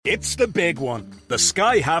It's the big one. The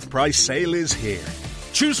Sky Half Price sale is here.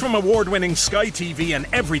 Choose from award-winning Sky TV and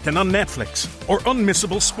everything on Netflix, or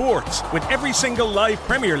unmissable sports with every single live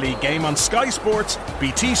Premier League game on Sky Sports,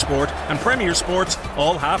 BT Sport and Premier Sports,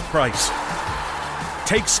 all half price.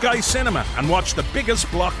 Take Sky Cinema and watch the biggest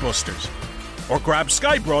blockbusters, or grab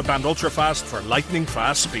Sky Broadband Ultrafast for lightning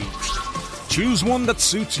fast speeds. Choose one that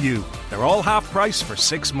suits you. They're all half price for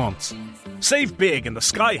 6 months. Save big in the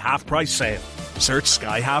Sky Half Price sale. Search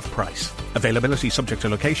Sky Half Price. Availability subject to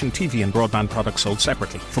location, TV and broadband products sold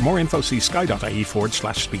separately. For more info, see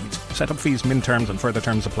sky.ie/speeds. Setup fees, min terms and further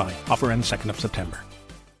terms apply. Offer ends 2nd of September.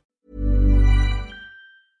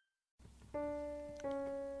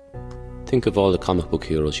 Think of all the comic book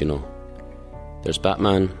heroes you know. There's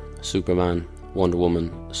Batman, Superman, Wonder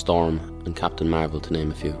Woman, Storm and Captain Marvel, to name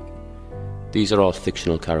a few. These are all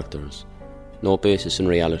fictional characters. No basis in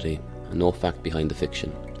reality and no fact behind the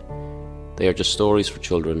fiction. They are just stories for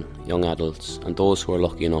children, young adults, and those who are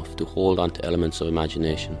lucky enough to hold on to elements of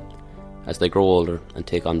imagination as they grow older and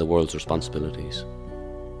take on the world's responsibilities.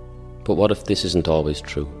 But what if this isn't always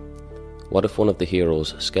true? What if one of the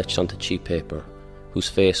heroes, sketched onto cheap paper, whose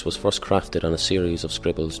face was first crafted on a series of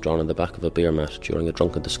scribbles drawn on the back of a beer mat during a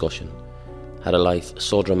drunken discussion, had a life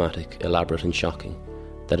so dramatic, elaborate and shocking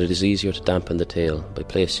that it is easier to dampen the tale by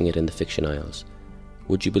placing it in the fiction aisles?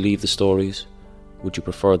 Would you believe the stories? Would you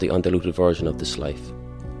prefer the undiluted version of this life?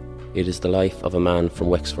 It is the life of a man from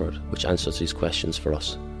Wexford which answers these questions for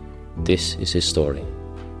us. This is his story.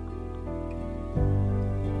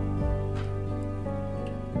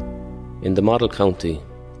 In the model county,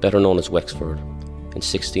 better known as Wexford, in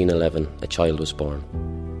 1611 a child was born.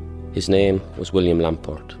 His name was William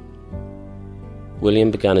Lamport.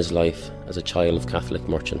 William began his life as a child of Catholic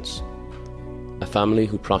merchants, a family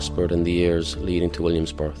who prospered in the years leading to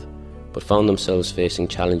William's birth, but found themselves facing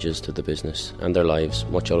challenges to the business and their lives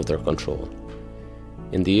much out of their control.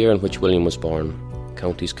 In the year in which William was born,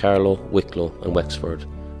 counties Carlow, Wicklow and Wexford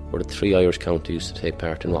were the 3 Irish counties to take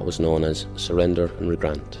part in what was known as Surrender and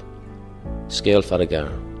Regrant. Scéal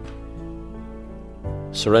Fadagar.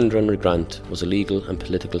 Surrender and Regrant was a legal and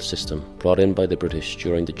political system brought in by the British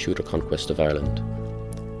during the Tudor conquest of Ireland.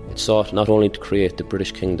 It sought not only to create the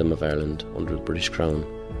British Kingdom of Ireland under the British Crown,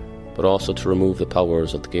 but also to remove the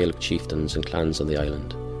powers of the Gaelic chieftains and clans on the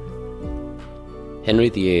island. Henry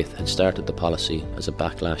VIII had started the policy as a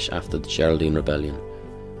backlash after the Geraldine Rebellion,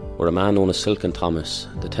 where a man known as Silken Thomas,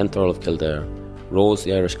 the 10th Earl of Kildare, rose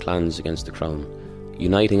the Irish clans against the Crown,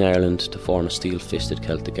 uniting Ireland to form a steel-fisted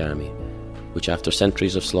Celtic army, which after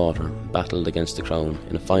centuries of slaughter battled against the Crown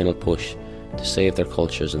in a final push to save their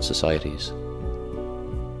cultures and societies.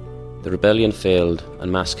 The rebellion failed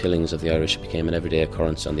and mass killings of the Irish became an everyday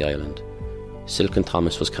occurrence on the island. Silken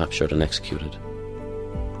Thomas was captured and executed.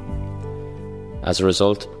 As a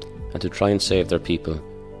result, and to try and save their people,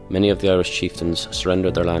 many of the Irish chieftains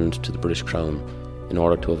surrendered their land to the British Crown in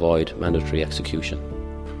order to avoid mandatory execution.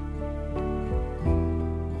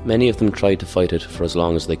 Many of them tried to fight it for as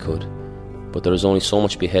long as they could, but there is only so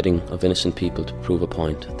much beheading of innocent people to prove a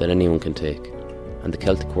point that anyone can take, and the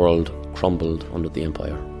Celtic world crumbled under the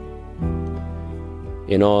Empire.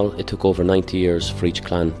 In all, it took over 90 years for each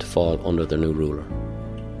clan to fall under their new ruler.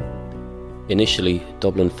 Initially,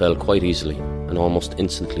 Dublin fell quite easily and almost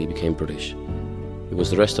instantly became British. It was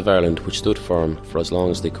the rest of Ireland which stood firm for as long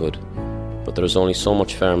as they could, but there is only so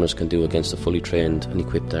much farmers can do against a fully trained and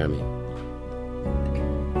equipped army.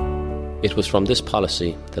 It was from this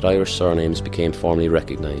policy that Irish surnames became formally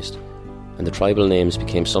recognised, and the tribal names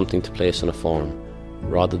became something to place on a form,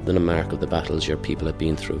 rather than a mark of the battles your people had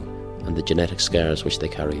been through and the genetic scars which they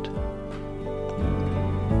carried.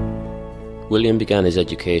 William began his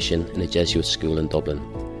education in a Jesuit school in Dublin,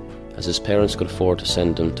 as his parents could afford to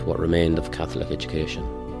send him to what remained of Catholic education.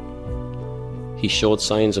 He showed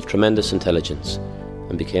signs of tremendous intelligence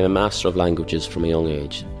and became a master of languages from a young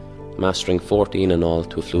age, mastering 14 in all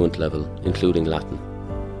to a fluent level, including Latin.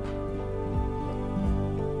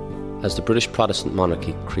 As the British Protestant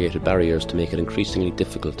monarchy created barriers to make it increasingly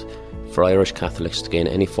difficult for Irish Catholics to gain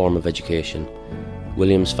any form of education,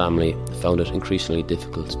 William's family found it increasingly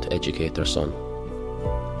difficult to educate their son.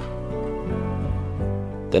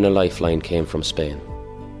 Then a lifeline came from Spain.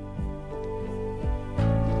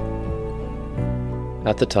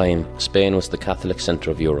 At the time, Spain was the Catholic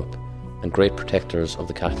centre of Europe and great protectors of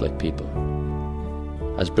the Catholic people.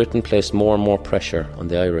 As Britain placed more and more pressure on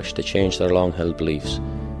the Irish to change their long-held beliefs,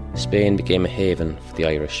 Spain became a haven for the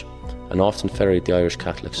Irish and often ferried the Irish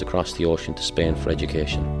Catholics across the ocean to Spain for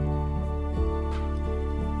education.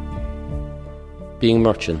 Being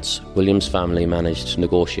merchants, William's family managed to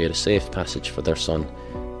negotiate a safe passage for their son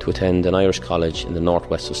to attend an Irish college in the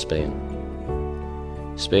northwest of Spain.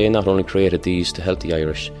 Spain not only created these to help the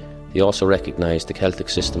Irish, they also recognised the Celtic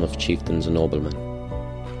system of chieftains and noblemen.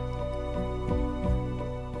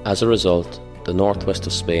 As a result, the northwest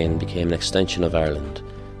of Spain became an extension of Ireland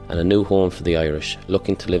and a new home for the Irish,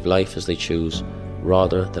 looking to live life as they choose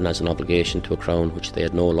rather than as an obligation to a crown which they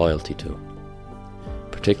had no loyalty to,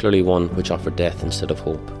 particularly one which offered death instead of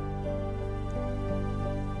hope.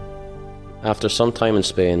 After some time in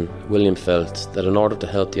Spain, William felt that in order to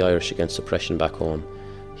help the Irish against oppression back home,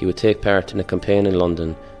 he would take part in a campaign in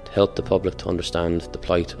London to help the public to understand the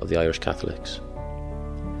plight of the Irish Catholics.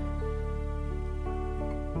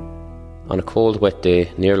 On a cold, wet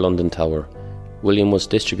day near London Tower, William was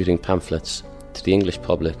distributing pamphlets to the English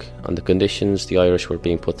public on the conditions the Irish were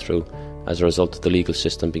being put through as a result of the legal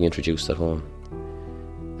system being introduced at home.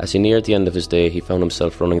 As he neared the end of his day, he found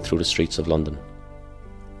himself running through the streets of London.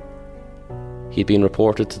 He had been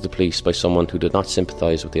reported to the police by someone who did not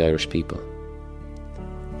sympathise with the Irish people.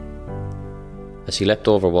 As he leapt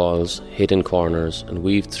over walls, hid in corners and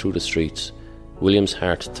weaved through the streets, William's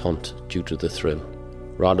heart thumped due to the thrill,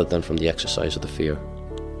 rather than from the exercise of the fear.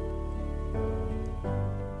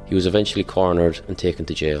 He was eventually cornered and taken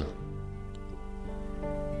to jail.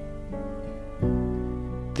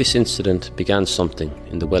 This incident began something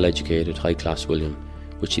in the well-educated, high-class William,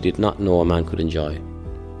 which he did not know a man could enjoy.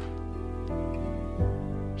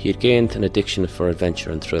 He had gained an addiction for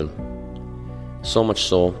adventure and thrill, so much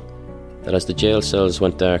so that as the jail cells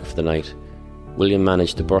went dark for the night, William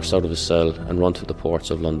managed to burst out of his cell and run through the ports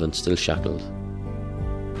of London, still shackled.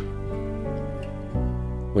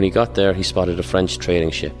 When he got there, he spotted a French trading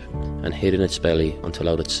ship and hid in its belly until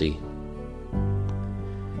out at sea.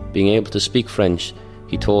 Being able to speak French,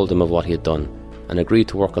 he told them of what he had done and agreed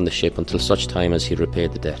to work on the ship until such time as he had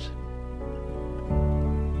repaid the debt.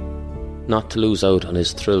 Not to lose out on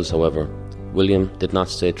his thrills, however, William did not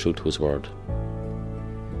stay true to his word.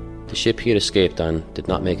 The ship he had escaped on did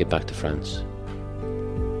not make it back to France.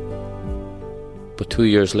 But 2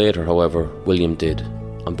 years later, however, William did,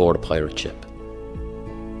 on board a pirate ship.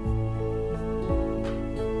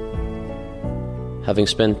 Having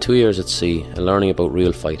spent 2 years at sea and learning about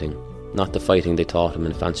real fighting, not the fighting they taught him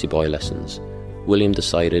in fancy boy lessons, William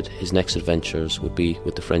decided his next adventures would be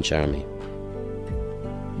with the French army.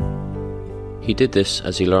 He did this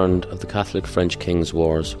as he learned of the Catholic French king's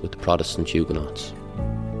wars with the Protestant Huguenots.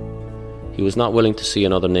 He was not willing to see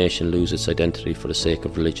another nation lose its identity for the sake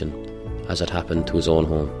of religion, as had happened to his own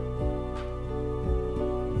home.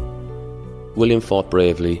 William fought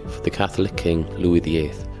bravely for the Catholic king Louis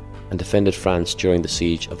VIII and defended France during the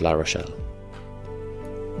siege of La Rochelle.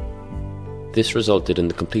 This resulted in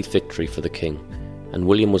the complete victory for the king, and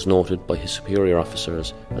William was noted by his superior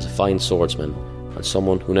officers as a fine swordsman and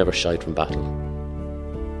someone who never shied from battle.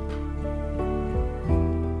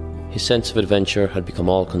 His sense of adventure had become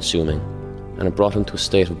all-consuming, and it brought him to a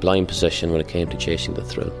state of blind possession when it came to chasing the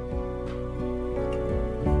thrill.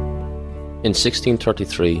 In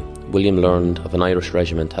 1633, William learned of an Irish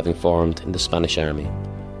regiment having formed in the Spanish army.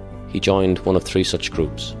 He joined one of 3 such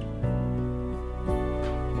groups.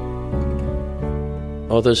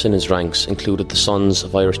 Others in his ranks included the sons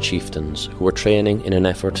of Irish chieftains who were training in an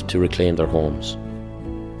effort to reclaim their homes.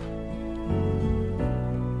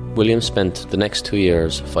 William spent the next 2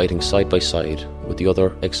 years fighting side by side with the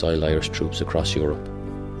other exiled Irish troops across Europe.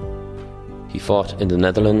 He fought in the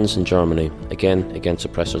Netherlands and Germany, again against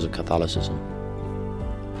oppressors of Catholicism.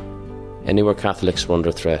 Anywhere Catholics were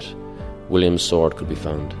under threat, William's sword could be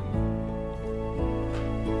found.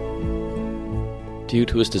 Due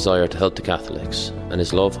to his desire to help the Catholics and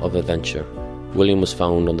his love of adventure, William was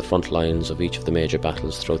found on the front lines of each of the major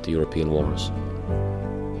battles throughout the European wars.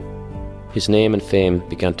 His name and fame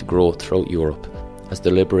began to grow throughout Europe as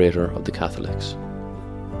the liberator of the Catholics.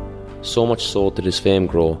 So much so did his fame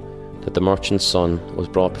grow that the merchant's son was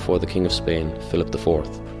brought before the King of Spain, Philip IV.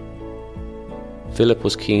 Philip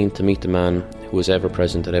was keen to meet the man who was ever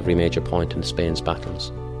present at every major point in Spain's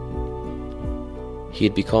battles. He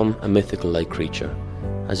had become a mythical-like creature,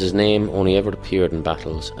 as his name only ever appeared in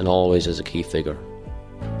battles and always as a key figure.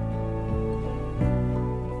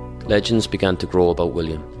 Legends began to grow about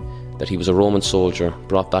William, that he was a Roman soldier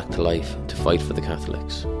brought back to life to fight for the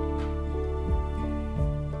Catholics.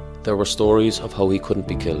 There were stories of how he couldn't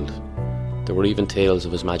be killed. There were even tales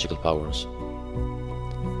of his magical powers.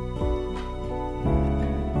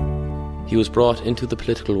 He was brought into the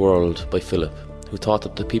political world by Philip, who thought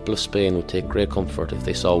that the people of Spain would take great comfort if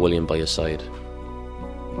they saw William by his side.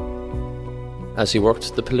 As he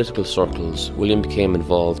worked the political circles, William became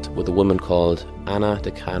involved with a woman called Anna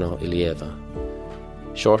de Cano Ilieva.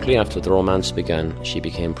 Shortly after the romance began, she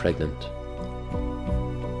became pregnant.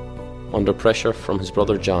 Under pressure from his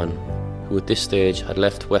brother John, who at this stage had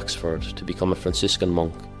left Wexford to become a Franciscan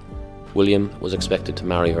monk, William was expected to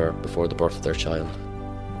marry her before the birth of their child.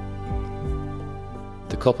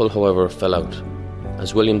 The couple, however, fell out,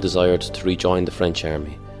 as William desired to rejoin the French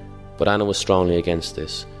army, but Anna was strongly against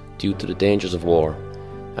this, due to the dangers of war,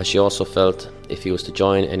 as she also felt if he was to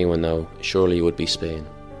join anyone now, surely it would be Spain,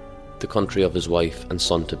 the country of his wife and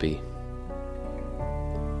son-to-be.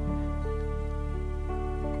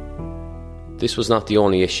 This was not the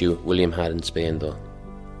only issue William had in Spain, though.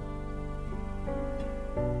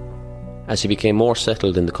 As he became more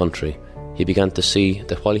settled in the country, he began to see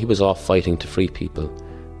that while he was off fighting to free people,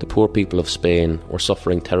 the poor people of Spain were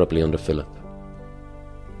suffering terribly under Philip.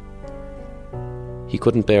 He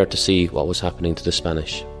couldn't bear to see what was happening to the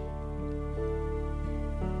Spanish.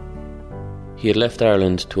 He had left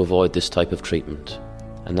Ireland to avoid this type of treatment,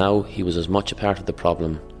 and now he was as much a part of the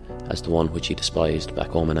problem as the one which he despised back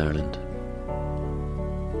home in Ireland.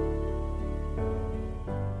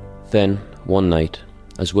 Then, one night,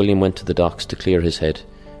 as William went to the docks to clear his head,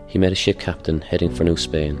 he met a ship captain heading for New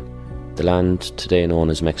Spain, the land today known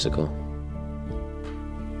as Mexico.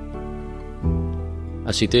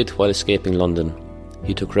 As he did while escaping London,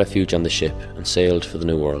 he took refuge on the ship and sailed for the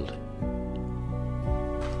New World.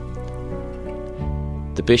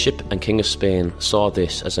 The Bishop and King of Spain saw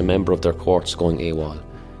this as a member of their courts going AWOL,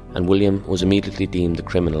 and William was immediately deemed the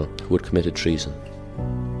criminal who had committed treason.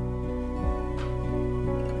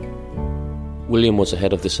 William was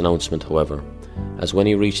ahead of this announcement, however, as when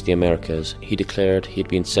he reached the Americas, he declared he had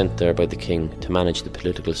been sent there by the king to manage the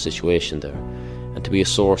political situation there, and to be a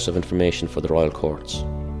source of information for the royal courts.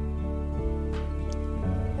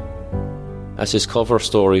 As his cover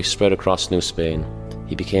story spread across New Spain,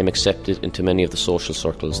 he became accepted into many of the social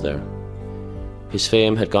circles there. His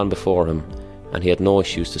fame had gone before him, and he had no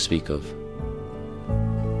issues to speak of.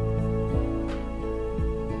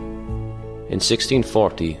 In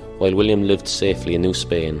 1640, while William lived safely in New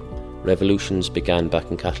Spain, revolutions began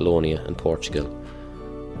back in Catalonia and Portugal.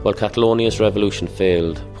 While Catalonia's revolution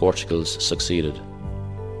failed, Portugal's succeeded.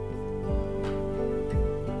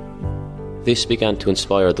 This began to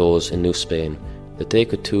inspire those in New Spain that they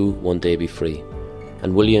could too one day be free,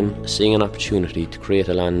 and William, seeing an opportunity to create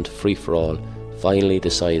a land free for all, finally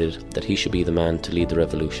decided that he should be the man to lead the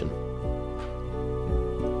revolution.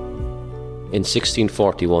 In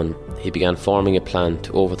 1641, he began forming a plan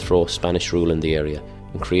to overthrow Spanish rule in the area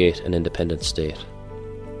and create an independent state.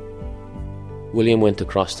 William went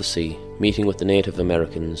across the sea, meeting with the Native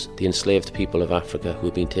Americans, the enslaved people of Africa who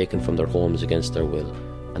had been taken from their homes against their will,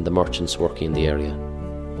 and the merchants working in the area.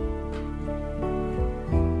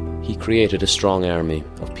 He created a strong army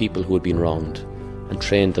of people who had been wronged and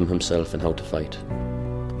trained them himself in how to fight.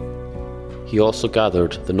 He also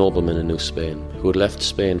gathered the noblemen in New Spain who had left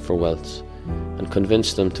Spain for wealth and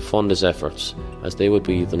convinced them to fund his efforts, as they would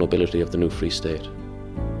be the nobility of the new free state.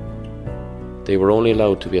 They were only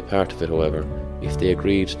allowed to be a part of it, however, if they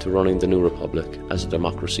agreed to running the new republic as a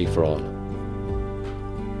democracy for all.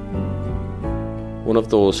 One of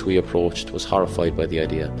those who he approached was horrified by the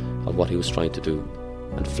idea of what he was trying to do,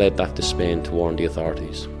 and fled back to Spain to warn the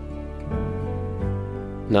authorities.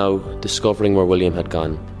 Now, discovering where William had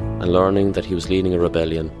gone, and learning that he was leading a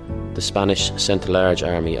rebellion, the Spanish sent a large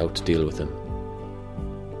army out to deal with him.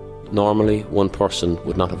 Normally, one person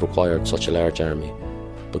would not have required such a large army,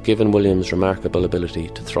 but given William's remarkable ability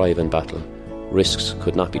to thrive in battle, risks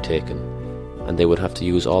could not be taken, and they would have to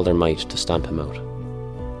use all their might to stamp him out.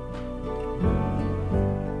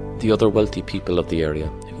 The other wealthy people of the area,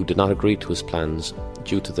 who did not agree to his plans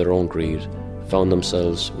due to their own greed, found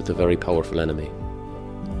themselves with a very powerful enemy.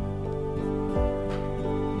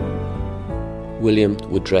 William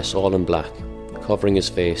would dress all in black, covering his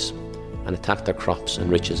face, and attack their crops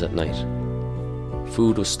and riches at night.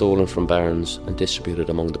 Food was stolen from barns and distributed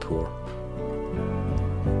among the poor.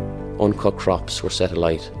 Uncut crops were set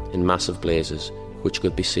alight in massive blazes, which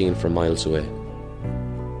could be seen from miles away.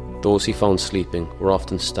 Those he found sleeping were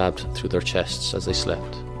often stabbed through their chests as they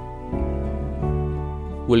slept.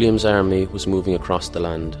 William's army was moving across the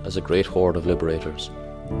land as a great horde of liberators,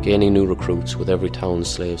 gaining new recruits with every town's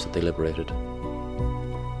slaves that they liberated.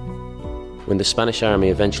 When the Spanish army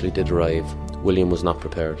eventually did arrive, William was not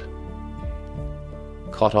prepared.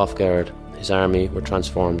 Caught off guard, his army were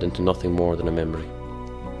transformed into nothing more than a memory.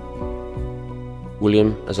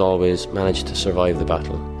 William, as always, managed to survive the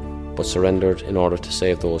battle, but surrendered in order to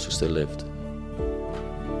save those who still lived.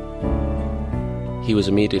 He was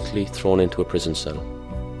immediately thrown into a prison cell.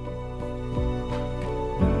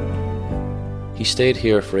 He stayed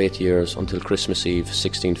here for 8 years until Christmas Eve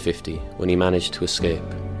 1650, when he managed to escape.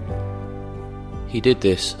 He did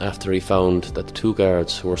this after he found that the 2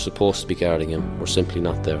 guards who were supposed to be guarding him were simply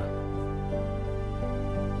not there.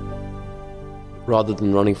 Rather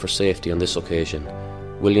than running for safety on this occasion,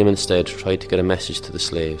 William instead tried to get a message to the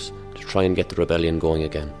slaves to try and get the rebellion going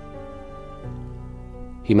again.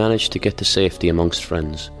 He managed to get to safety amongst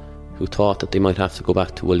friends, who thought that they might have to go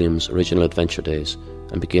back to William's original adventure days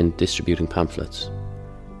and begin distributing pamphlets,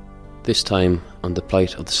 this time on the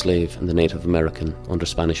plight of the slave and the Native American under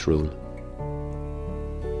Spanish rule.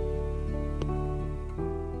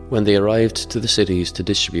 When they arrived to the cities to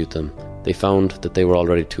distribute them, they found that they were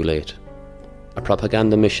already too late. A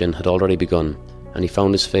propaganda mission had already begun, and he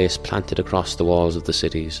found his face planted across the walls of the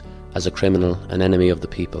cities as a criminal and enemy of the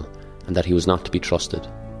people, and that he was not to be trusted.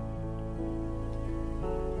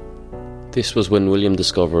 This was when William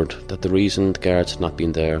discovered that the reason the guards had not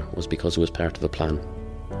been there was because it was part of a plan.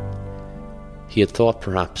 He had thought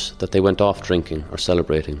perhaps that they went off drinking or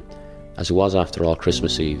celebrating, as it was after all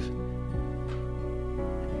Christmas Eve.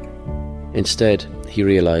 Instead, he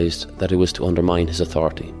realised that it was to undermine his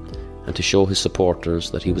authority and to show his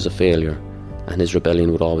supporters that he was a failure and his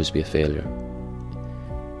rebellion would always be a failure.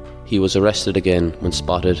 He was arrested again when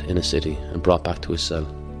spotted in a city and brought back to his cell.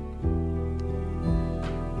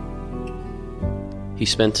 He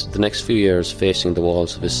spent the next few years facing the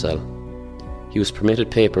walls of his cell. He was permitted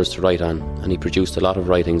papers to write on, and he produced a lot of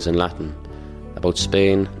writings in Latin about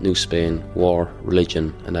Spain, New Spain, war,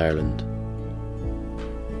 religion, and Ireland.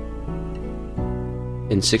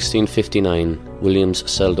 In 1659, William's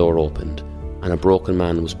cell door opened, and a broken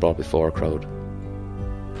man was brought before a crowd.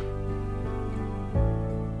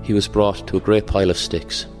 He was brought to a great pile of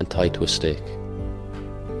sticks and tied to a stake.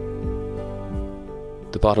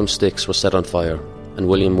 The bottom sticks were set on fire, and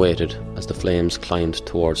William waited as the flames climbed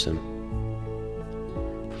towards him.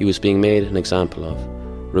 He was being made an example of.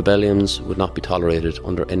 Rebellions would not be tolerated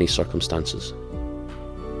under any circumstances.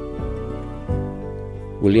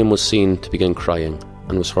 William was seen to begin crying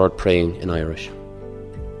and was heard praying in Irish.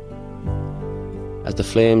 As the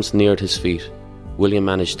flames neared his feet, William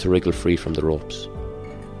managed to wriggle free from the ropes.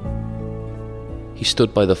 He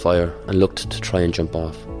stood by the fire and looked to try and jump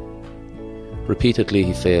off. Repeatedly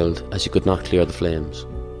he failed as he could not clear the flames.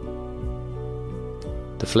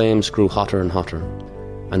 The flames grew hotter and hotter,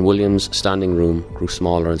 and William's standing room grew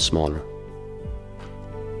smaller and smaller.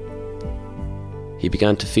 He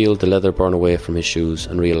began to feel the leather burn away from his shoes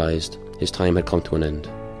and realised his time had come to an end.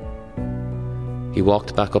 He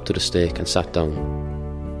walked back up to the stake and sat down.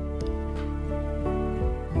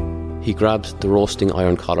 He grabbed the roasting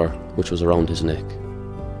iron collar which was around his neck.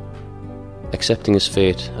 Accepting his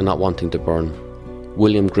fate and not wanting to burn,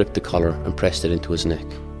 William gripped the collar and pressed it into his neck.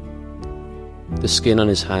 The skin on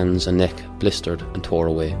his hands and neck blistered and tore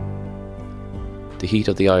away. The heat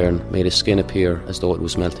of the iron made his skin appear as though it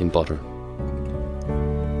was melting butter.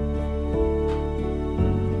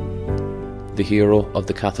 The hero of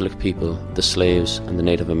the Catholic people, the slaves and the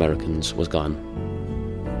Native Americans was gone.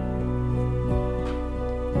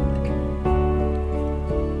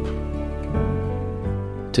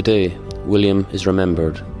 Today, William is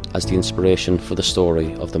remembered as the inspiration for the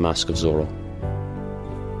story of the Mask of Zorro.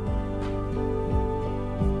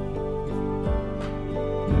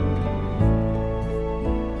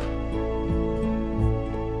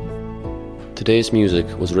 Today's music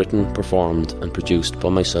was written, performed and produced by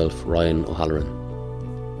myself, Ryan O'Halloran.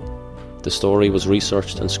 The story was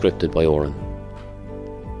researched and scripted by Oren.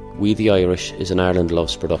 We the Irish is an Ireland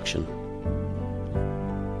Loves production.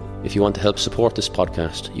 If you want to help support this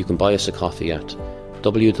podcast, you can buy us a coffee at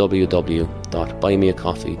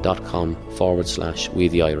www.buymeacoffee.com/We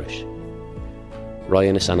the Irish.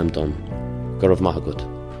 Ryan is Anam Dun, Gurav Mahagut,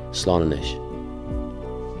 Slánanish.